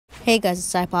Hey guys,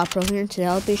 it's iPodPro here, and today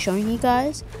I'll be showing you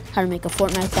guys how to make a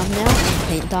Fortnite thumbnail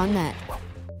in Paint.net.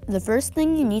 The first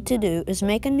thing you need to do is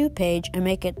make a new page and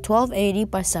make it 1280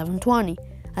 by 720,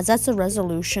 as that's the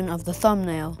resolution of the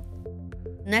thumbnail.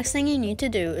 Next thing you need to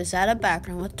do is add a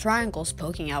background with triangles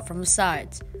poking out from the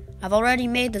sides. I've already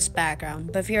made this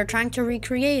background, but if you're trying to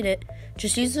recreate it,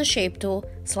 just use the shape tool,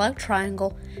 select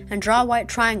triangle, and draw white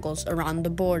triangles around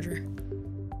the border.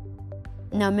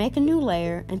 Now make a new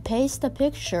layer and paste a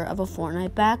picture of a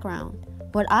Fortnite background.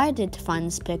 What I did to find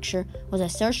this picture was I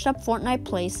searched up Fortnite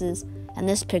places and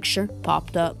this picture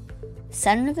popped up.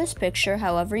 Set into this picture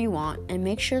however you want and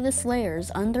make sure this layer is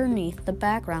underneath the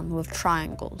background with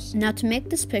triangles. Now to make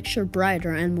this picture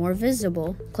brighter and more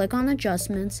visible, click on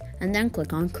adjustments and then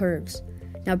click on curves.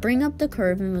 Now bring up the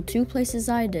curve in the two places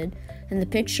I did and the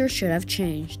picture should have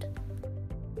changed.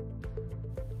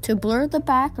 To blur the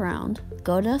background,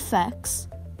 go to Effects,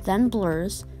 then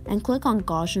Blurs, and click on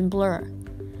Gaussian Blur.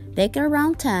 Make it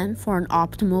around 10 for an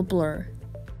optimal blur.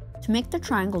 To make the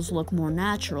triangles look more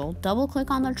natural, double-click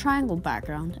on the triangle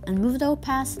background and move the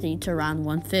opacity to around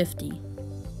 150.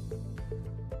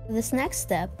 For this next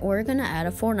step, we're going to add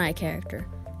a Fortnite character.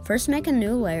 First make a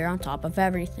new layer on top of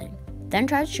everything. Then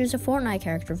try to choose a Fortnite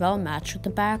character that will match with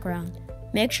the background.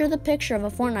 Make sure the picture of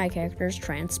a Fortnite character is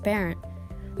transparent.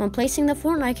 When placing the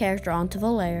Fortnite character onto the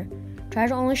layer, try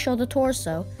to only show the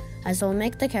torso, as it will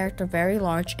make the character very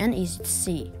large and easy to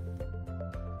see.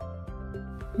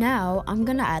 Now, I'm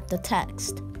going to add the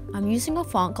text. I'm using a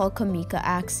font called Komika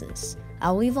Axis.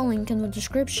 I'll leave a link in the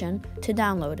description to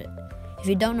download it. If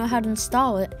you don't know how to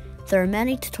install it, there are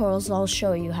many tutorials that will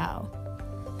show you how.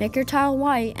 Make your tile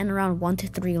white and around 1 to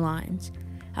 3 lines.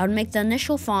 I would make the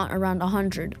initial font around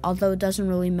 100, although it doesn't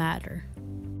really matter.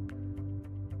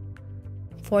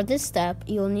 For this step,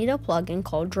 you will need a plugin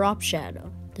called Drop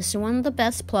Shadow. This is one of the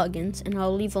best plugins, and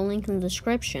I'll leave a link in the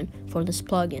description for this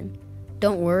plugin.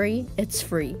 Don't worry, it's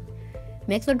free.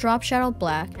 Make the drop shadow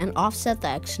black and offset the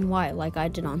X and Y like I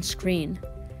did on screen.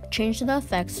 Change the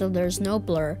effect so there's no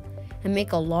blur, and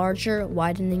make a larger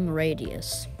widening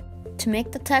radius. To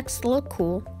make the text look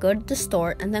cool, go to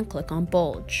Distort and then click on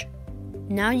Bulge.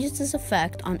 Now use this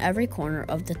effect on every corner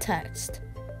of the text.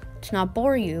 To not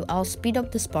bore you, I'll speed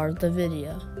up this part of the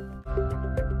video.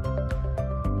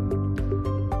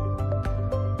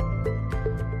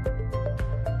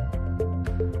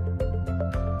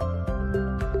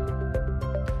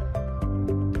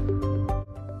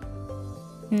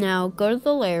 Now go to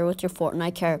the layer with your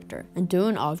Fortnite character and do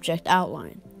an object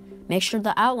outline. Make sure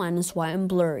the outline is white and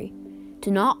blurry. Do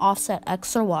not offset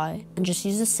X or Y and just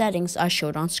use the settings I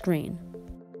showed on screen.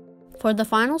 For the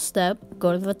final step,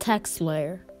 go to the text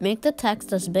layer. Make the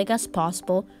text as big as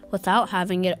possible without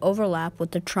having it overlap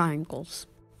with the triangles.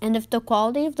 And if the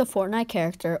quality of the Fortnite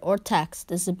character or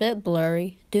text is a bit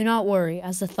blurry, do not worry,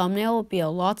 as the thumbnail will be a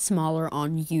lot smaller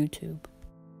on YouTube.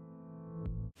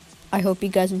 I hope you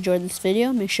guys enjoyed this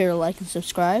video. Make sure to like and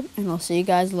subscribe, and I'll see you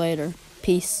guys later.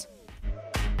 Peace.